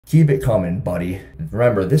Keep it coming, buddy.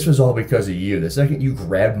 Remember, this was all because of you. The second you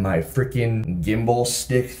grabbed my freaking gimbal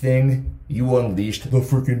stick thing, you unleashed the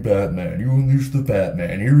freaking Batman. You unleashed the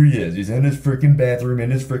Batman. Here he is. He's in his freaking bathroom,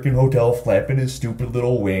 in his freaking hotel, flapping his stupid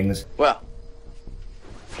little wings. Well,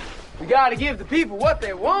 we gotta give the people what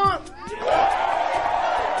they want.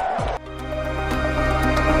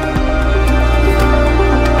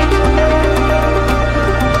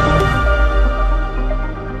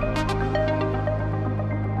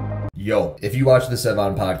 Yo, if you watch the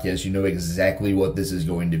Sevon podcast, you know exactly what this is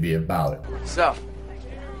going to be about. So,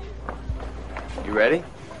 you ready?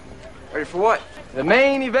 Ready for what? The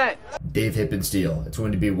main event. Dave Hippensteel. It's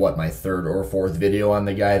going to be, what, my third or fourth video on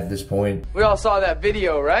the guy at this point? We all saw that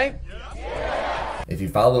video, right? If you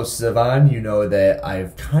follow Sevon, you know that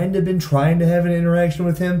I've kind of been trying to have an interaction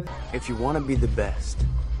with him. If you want to be the best,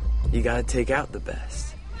 you gotta take out the best.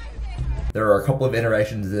 There are a couple of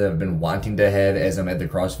interactions that I've been wanting to have as I'm at the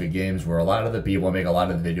CrossFit Games where a lot of the people I make a lot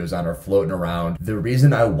of the videos on are floating around. The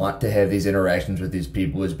reason I want to have these interactions with these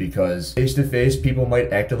people is because face-to-face people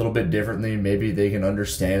might act a little bit differently. Maybe they can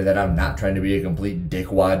understand that I'm not trying to be a complete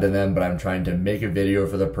dickwad to them, but I'm trying to make a video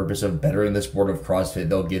for the purpose of bettering the sport of CrossFit.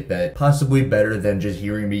 They'll get that possibly better than just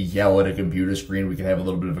hearing me yell at a computer screen. We can have a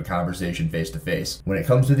little bit of a conversation face-to-face. When it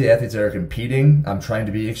comes to the athletes that are competing, I'm trying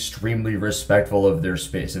to be extremely respectful of their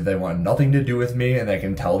space. If they want nothing to do with me, and I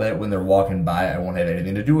can tell that when they're walking by, I won't have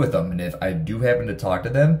anything to do with them. And if I do happen to talk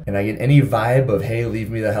to them and I get any vibe of, hey,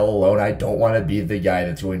 leave me the hell alone, I don't want to be the guy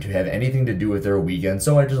that's going to have anything to do with their weekend,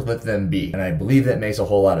 so I just let them be. And I believe that makes a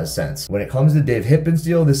whole lot of sense. When it comes to Dave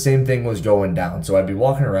Hippensteel, the same thing was going down. So I'd be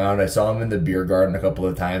walking around, I saw him in the beer garden a couple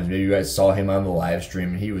of times, maybe you guys saw him on the live stream,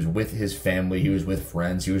 and he was with his family, he was with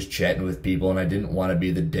friends, he was chatting with people, and I didn't want to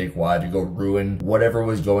be the dickwad to go ruin whatever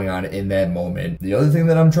was going on in that moment. The other thing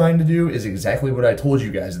that I'm trying to do is exactly what I told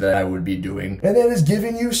you guys that I would be doing, and that is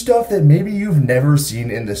giving you stuff that maybe you've never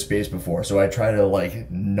seen in the space before. So I try to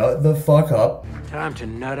like nut the fuck up. Time to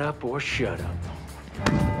nut up or shut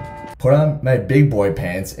up. Put on my big boy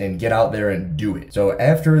pants and get out there and do it. So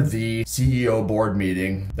after the CEO board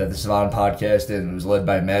meeting that the Sevon podcast did, and was led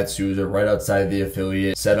by Matt Souza right outside the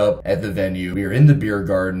affiliate, set up at the venue. We were in the beer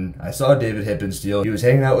garden. I saw David Hippensteel. He was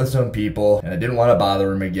hanging out with some people, and I didn't want to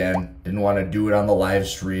bother him again. Didn't want to do it on the live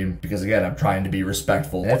stream because, again, I'm trying to be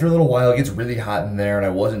respectful. And after a little while, it gets really hot in there, and I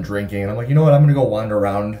wasn't drinking. And I'm like, you know what? I'm going to go wander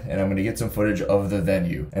around, and I'm going to get some footage of the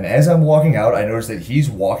venue. And as I'm walking out, I notice that he's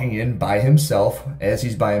walking in by himself. As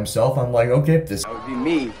he's by himself, I'm like, okay, this... That would be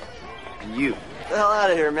me and you. Get the hell out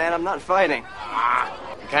of here, man. I'm not fighting.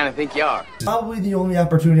 I kind of think you are. It's probably the only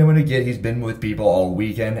opportunity I'm going to get. He's been with people all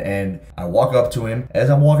weekend, and I walk up to him. As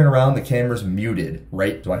I'm walking around, the camera's muted,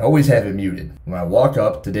 right? So I always have it muted. When I walk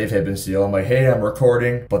up to Dave Hippensteel, I'm like, hey, I'm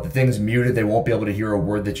recording, but the thing's muted. They won't be able to hear a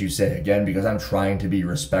word that you say, again, because I'm trying to be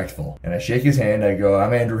respectful. And I shake his hand. I go,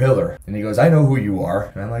 I'm Andrew Hiller. And he goes, I know who you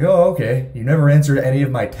are. And I'm like, oh, okay. You never answered any of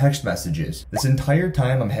my text messages. This entire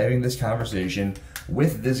time I'm having this conversation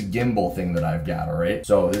with this gimbal thing that I've got, all right?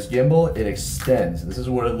 So this gimbal, it extends. This is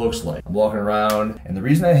what it looks like. I'm walking around, and the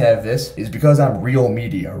reason I have this is because I'm real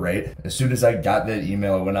media, right? As soon as I got that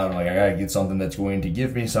email, I went out and I'm like, I gotta get something that's going to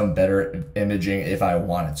give me some better imaging if I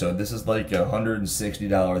want it. So this is like a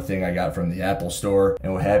 $160 thing I got from the Apple store,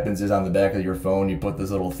 and what happens is on the back of your phone, you put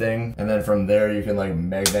this little thing, and then from there, you can like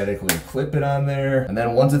magnetically clip it on there, and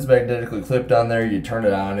then once it's magnetically clipped on there, you turn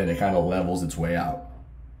it on, and it kind of levels its way out.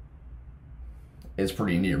 It's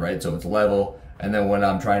pretty neat, right? So it's level, and then when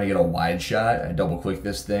I'm trying to get a wide shot, I double click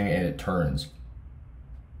this thing and it turns.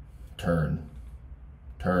 Turn.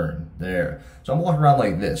 There. So I'm walking around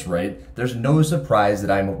like this, right? There's no surprise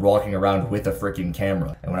that I'm walking around with a freaking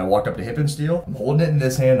camera. And when I walked up to Hippensteel, I'm holding it in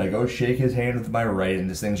this hand, I go shake his hand with my right, and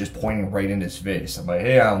this thing's just pointing right in his face. I'm like,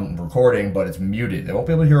 hey, I'm recording, but it's muted. They won't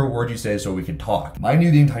be able to hear a word you say, so we can talk. Mind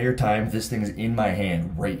you, the entire time, this thing's in my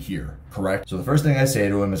hand right here, correct? So the first thing I say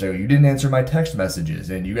to him is, I go, you didn't answer my text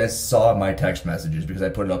messages, and you guys saw my text messages because I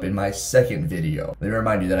put it up in my second video. Let me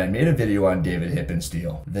remind you that I made a video on David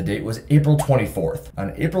Hippensteel. The date was April 24th.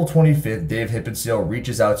 On April 25th, Dave Hippensteel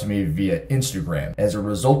reaches out to me via Instagram as a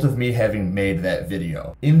result of me having made that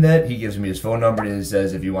video. In that, he gives me his phone number and he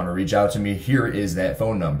says, if you want to reach out to me, here is that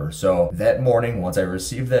phone number. So that morning, once I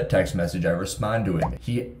received that text message, I respond to him.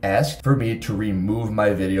 He asked for me to remove my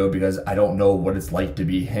video because I don't know what it's like to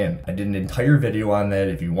be him. I did an entire video on that.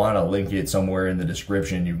 If you want to link it somewhere in the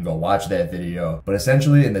description, you can go watch that video. But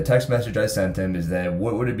essentially, in the text message I sent him is that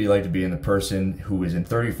what would it be like to be in the person who is in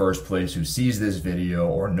 31st place, who sees this video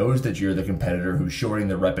or knows that you're the competitor who's shorting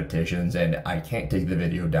the repetitions, and I can't take the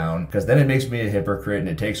video down because then it makes me a hypocrite and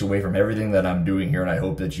it takes away from everything that I'm doing here, and I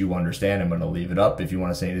hope that you understand. I'm going to leave it up. If you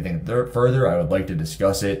want to say anything further, I would like to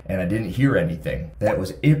discuss it, and I didn't hear anything. That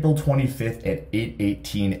was April 25th at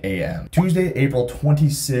 8:18 a.m. Tuesday, April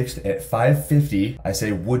 26th at 5:50, I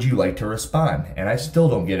say, would you like to respond? And I still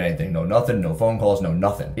don't get anything. No nothing, no phone calls, no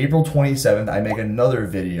nothing. April 27th, I make another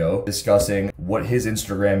video discussing what his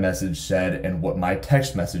Instagram message said and what my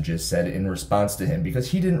text messages said in response to him,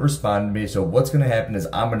 because he didn't respond to me. So what's going to happen is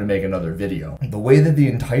I'm going to make another video. The way that the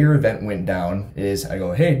entire event went down is I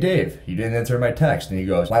go, hey Dave, you didn't answer my text. And he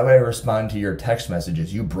goes, why would I respond to your text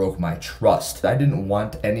messages? You broke my trust. I didn't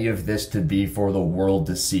want any of this to be for the world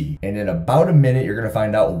to see. And in about a minute, you're going to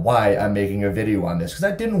find out why I'm making a video on this, because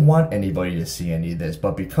I didn't want anybody to see any of this.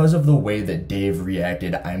 But because of the way that Dave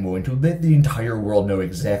reacted, I'm going to let the entire world know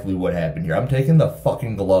exactly what happened here. I'm taking the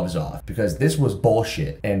fucking gloves off because this was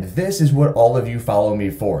bullshit. And this is what all of you follow me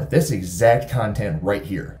for. This exact content right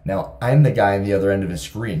here. Now, I'm the guy on the other end of his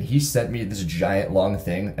screen. He sent me this giant long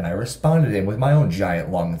thing and I responded to him with my own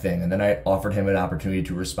giant long thing. And then I offered him an opportunity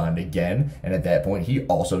to respond again. And at that point, he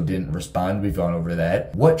also didn't respond. We've gone over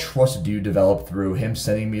that. What trust do you develop through him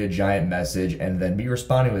sending me a giant message and then me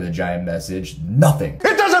responding with a giant message? Nothing.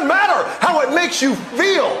 It doesn't matter how it makes you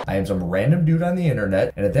feel. I am some random dude on the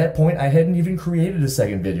internet, and at that point I hadn't even created a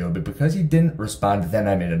second video, but because he didn't respond, then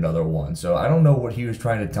I made another one. So I don't know what he was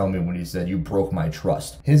trying to tell me when he said you broke my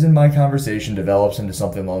trust. His and my conversation develops into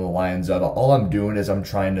something along the lines of, all I'm doing is I'm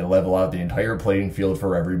trying to level out the entire playing field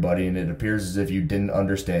for everybody, and it appears as if you didn't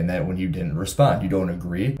understand that when you didn't respond. You don't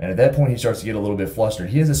agree. And at that point he starts to get a little bit flustered.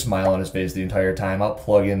 He has a smile on his face the entire time. I'll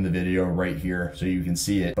plug in the video right here so you can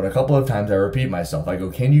see it. But a couple of times I repeat myself. I go,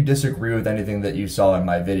 can you disagree with anything that you saw in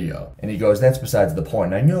my video? And he goes, that's besides the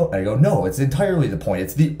point. And I go, no, it's entirely the point.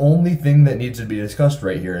 It's the only thing that needs to be discussed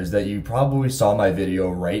right here is that you probably saw my video,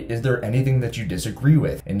 right? Is there anything that you disagree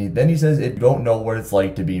with? And then he says, you don't know what it's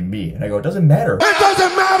like to be me. And I go, it doesn't matter. It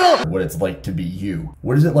doesn't matter what it's like to be you.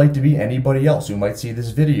 What is it like to be anybody else who might see this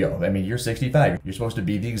video? I mean, you're 65. You're supposed to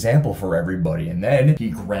be the example for everybody. And then he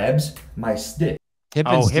grabs my stick.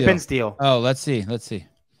 Hippensteel. Oh, let's see. Let's see.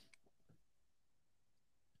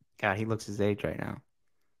 God, he looks his age right now.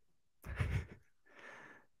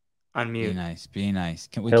 Unmute. Be nice. Be nice.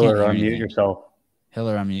 Hiller, unmute yourself.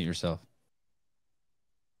 Hiller, unmute yourself.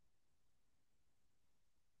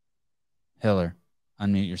 Hiller,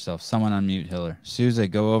 unmute yourself. Someone unmute Hiller. Souza,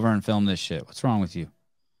 go over and film this shit. What's wrong with you?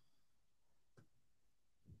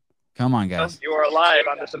 Come on, guys. You are live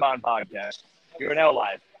on the Saban podcast. You are now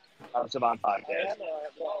live on the Saban podcast.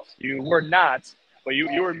 You were not, but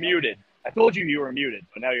you were muted. I told you were muted,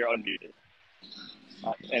 but now you're unmuted.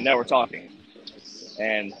 And now we're talking.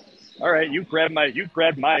 And all right, you grabbed my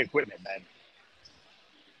equipment, man.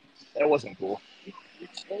 That wasn't cool.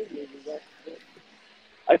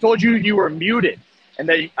 I told you were muted and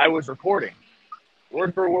that I was recording.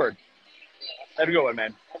 Word for word. Have a good one,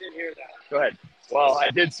 man. I didn't hear that. Go ahead. Well, I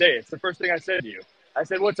did say it. It's the first thing I said to you. I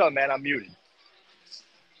said, what's up, man? I'm muted.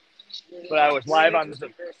 But I was live on the...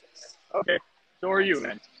 Okay. So are you,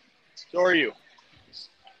 man. So are you.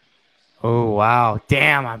 Oh, wow.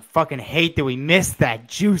 Damn, I fucking hate that we missed that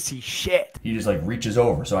juicy shit. He just like reaches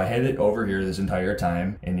over. So I had it over here this entire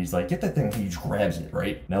time and he's like, get that thing. He just grabs it,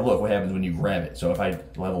 right? Now look what happens when you grab it. So if I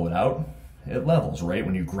level it out, it levels, right?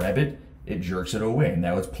 When you grab it, it jerks it away.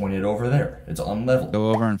 Now it's pointed over there. It's unleveled.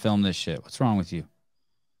 Go over and film this shit. What's wrong with you?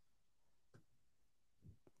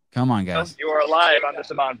 Come on, guys. You are live on the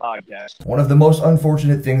Saban podcast. One of the most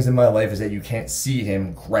unfortunate things in my life is that you can't see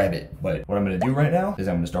him grab it. But what I'm going to do right now is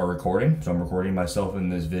I'm going to start recording. So I'm recording myself in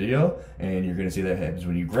this video, and you're going to see that happens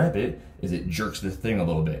when you grab it, is it jerks the thing a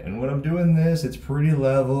little bit. And when I'm doing this, it's pretty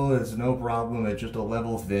level. It's no problem. It's just a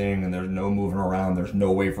level thing, and there's no moving around. There's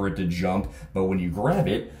no way for it to jump. But when you grab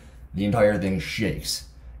it, the entire thing shakes.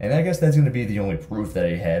 And I guess that's going to be the only proof that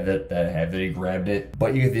that he grabbed it.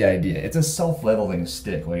 But you get the idea. It's a self-leveling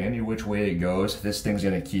stick. Like any which way it goes, this thing's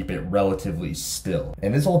going to keep it relatively still.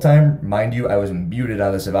 And this whole time, mind you, I was muted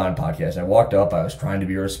on the Saban podcast. I walked up, I was trying to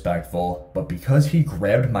be respectful, but because he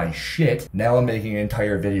grabbed my shit, now I'm making an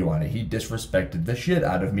entire video on it. He disrespected the shit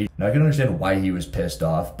out of me. Now I can understand why he was pissed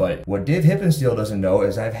off, but what Dave Hippensteel doesn't know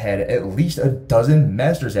is I've had at least a dozen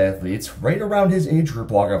Masters athletes right around his age group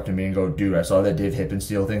walk up to me and go, dude, I saw that Dave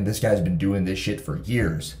Hippensteel thing think this guy's been doing this shit for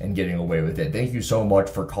years and getting away with it. Thank you so much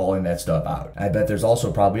for calling that stuff out. I bet there's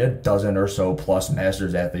also probably a dozen or so plus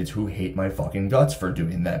Masters athletes who hate my fucking guts for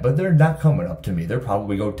doing that, but they're not coming up to me. They're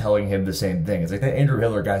probably go telling him the same thing. It's like, that Andrew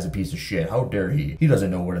Hiller guy's a piece of shit. How dare he? He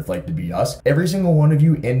doesn't know what it's like to be us. Every single one of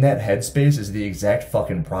you in that headspace is the exact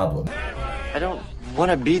fucking problem. I don't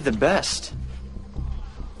want to be the best.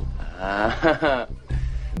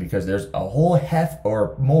 Because there's a whole half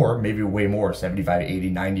or more, maybe way more, 75,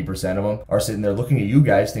 80, 90% of them are sitting there looking at you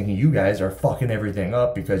guys thinking you guys are fucking everything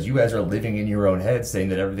up because you guys are living in your own head saying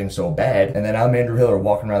that everything's so bad. And then I'm Andrew Hiller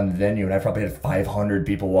walking around the venue and I probably had 500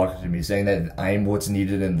 people walking to me saying that I'm what's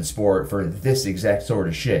needed in the sport for this exact sort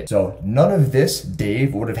of shit. So none of this,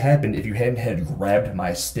 Dave, would have happened if you hadn't had grabbed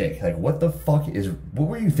my stick. Like, what the fuck what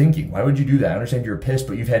were you thinking? Why would you do that? I understand you're pissed,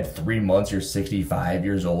 but you've had 3 months, you're 65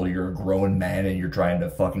 years old, you're a grown man, and you're trying to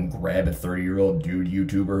fucking grab a 30-year-old dude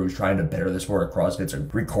YouTuber who's trying to better the sport of CrossFit's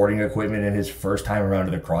recording equipment in his first time around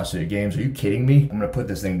to the CrossFit Games. Are you kidding me? I'm gonna put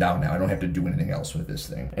this thing down now. I don't have to do anything else with this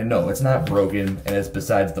thing. And no, it's not broken, and it's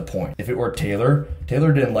besides the point. If it were Taylor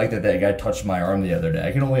didn't like that guy touched my arm the other day.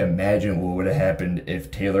 I can only imagine what would have happened if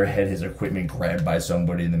Taylor had his equipment grabbed by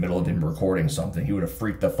somebody in the middle of him recording something. He would have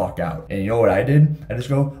freaked the fuck out. And you know what I did? I just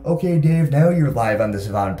go, okay, Dave, now you're live on the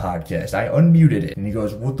Savant podcast. I unmuted it. And he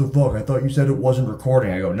goes, what the fuck? I thought you said it wasn't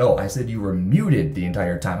recording. I go, no, I said you were muted the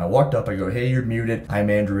entire time. I walked up, I go, hey, you're muted. I'm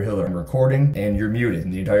Andrew Hiller. I'm recording and you're muted.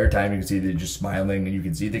 And the entire time you can see they're just smiling and you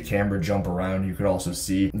can see the camera jump around. You could also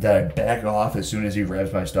see that I back off as soon as he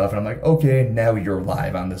grabs my stuff. And I'm like, okay, now you're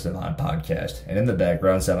live on the Savant podcast. And in the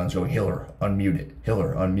background, Savant's going, Hiller, unmuted.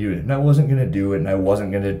 Hiller, unmuted. And I wasn't going to do it and I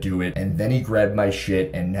wasn't going to do it. And then he grabbed my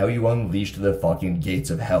shit and now you unleashed the fucking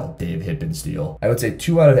gates of hell, Dave Hippensteel. I would say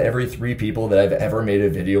 2 out of every 3 people that I've ever made a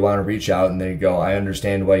video on reach out and they go, I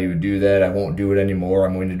understand why you would do that. I won't do it anymore.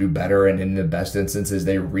 I'm going to do better. And in the best instances,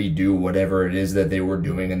 they redo whatever it is that they were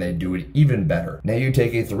doing and they do it even better. Now you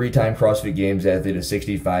take a 3-time CrossFit Games athlete, a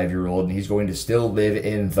 65-year-old, and he's going to still live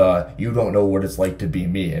in the, you don't know what it's like to be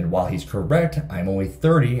me. And while he's correct, I'm only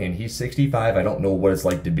 30 and he's 65. I don't know what it's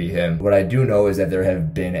like to be him. What I do know is that there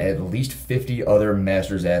have been at least 50 other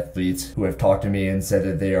Masters athletes who have talked to me and said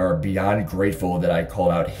that they are beyond grateful that I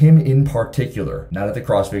called out him in particular. Not at the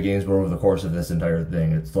CrossFit Games, but over the course of this entire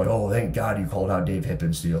thing. It's like, oh, thank God you called out Dave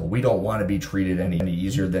Hippensteel. We don't want to be treated any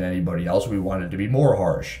easier than anybody else. We want it to be more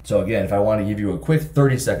harsh. So again, if I want to give you a quick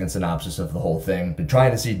 30-second synopsis of the whole thing, been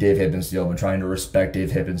trying to see Dave Hippensteel, been trying to respect Dave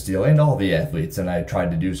Hippensteel and all the athletes, and I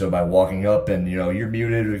tried to do so by walking up and, you know, you're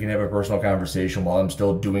muted, we can have a personal conversation while I'm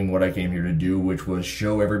still doing what I came here to do, which was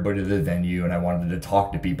show everybody the venue, and I wanted to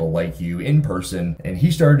talk to people like you in person. And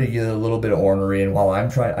he started to get a little bit ornery, and while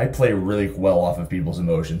I play really well off of people's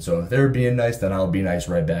emotions, so if they're being nice, then I'll be nice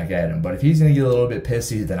right back at him. But if he's gonna get a little bit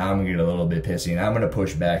pissy, then I'm gonna get a little bit pissy, and I'm gonna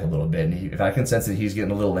push back a little bit. And if I can sense that he's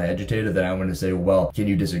getting a little agitated, then I'm gonna say, well, can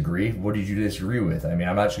you disagree? What did you disagree with? I mean,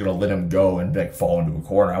 I'm not just gonna let him go and like fall into a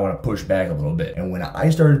corner. I want to push back a little bit. And when I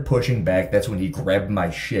started pushing back, that's when he grabbed my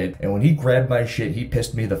shit. And when he grabbed my shit, he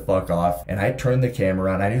pissed me the fuck off. And I turned the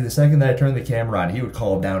camera on. I knew the second that I turned the camera on, he would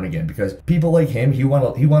calm down again, because people like him, he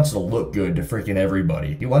wants to look good to freaking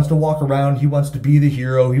everybody. He wants to walk around. He wants to be the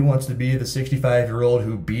hero. He wants to be the 65-year-old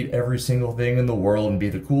who beat every single thing in the world and be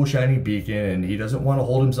the cool shining beacon. And he doesn't want to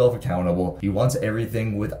hold himself accountable. He wants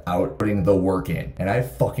everything without putting the work in. And I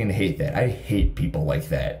fucking hate that. I hate people like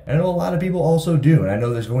that. I know a lot of people also do. And I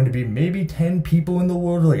know there's going to be maybe 10 people in the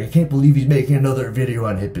world like, I can't believe he's making another video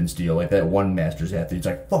on Hippensteel, like that one Masters athlete. It's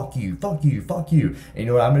like, fuck you, fuck you, fuck you. And you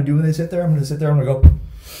know what I'm going to do when they sit there? I'm going to sit there, I'm going to go,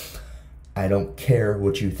 I don't care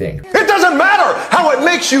what you think. It doesn't matter how it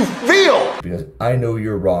makes you feel. Because I know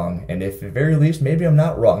you're wrong. And if at the very least, maybe I'm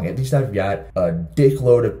not wrong. At least I've got a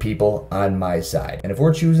dickload of people on my side. And if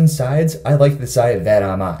we're choosing sides, I like the side that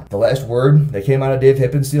I'm on. The last word that came out of Dave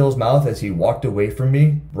Hippensteel's mouth as he walked away from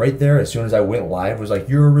me, right there, as soon as I went live, was like,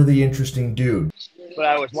 you're a really interesting dude. But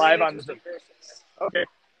I was live on the... Okay,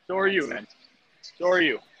 so are you, man. So are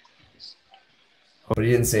you. But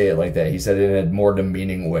he didn't say it like that. He said it in a more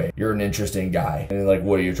demeaning way. You're an interesting guy. And like,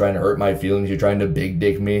 what, are you trying to hurt my feelings? You're trying to big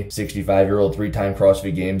dick me? 65-year-old 3-time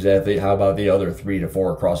CrossFit Games athlete. How about the other 3 to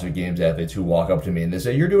 4 CrossFit Games athletes who walk up to me and they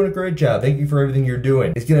say, you're doing a great job. Thank you for everything you're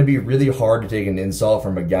doing. It's going to be really hard to take an insult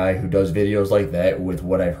from a guy who does videos like that with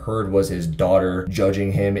what I've heard was his daughter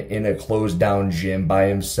judging him in a closed down gym by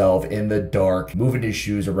himself in the dark, moving his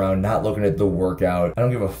shoes around, not looking at the workout. I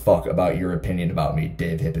don't give a fuck about your opinion about me,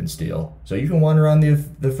 Dave Hippensteel. So you can wander around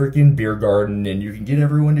the freaking beer garden and you can get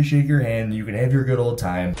everyone to shake your hand and you can have your good old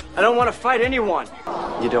time. I don't want to fight anyone.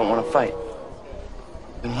 You don't want to fight?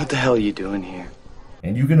 Then what the hell are you doing here?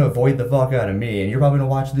 and you can avoid the fuck out of me, and you're probably gonna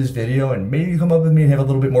watch this video, and maybe you come up with me and have a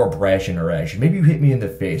little bit more brash interaction. Maybe you hit me in the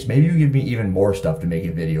face. Maybe you give me even more stuff to make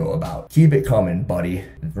a video about. Keep it coming, buddy.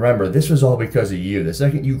 Remember, this was all because of you. The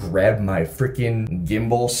second you grabbed my freaking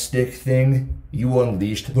gimbal stick thing, you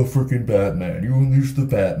unleashed the freaking Batman. You unleashed the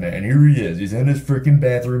Batman. Here he is. He's in his freaking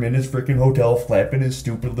bathroom, in his freaking hotel, flapping his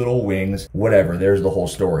stupid little wings. Whatever, there's the whole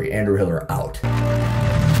story. Andrew Hiller out.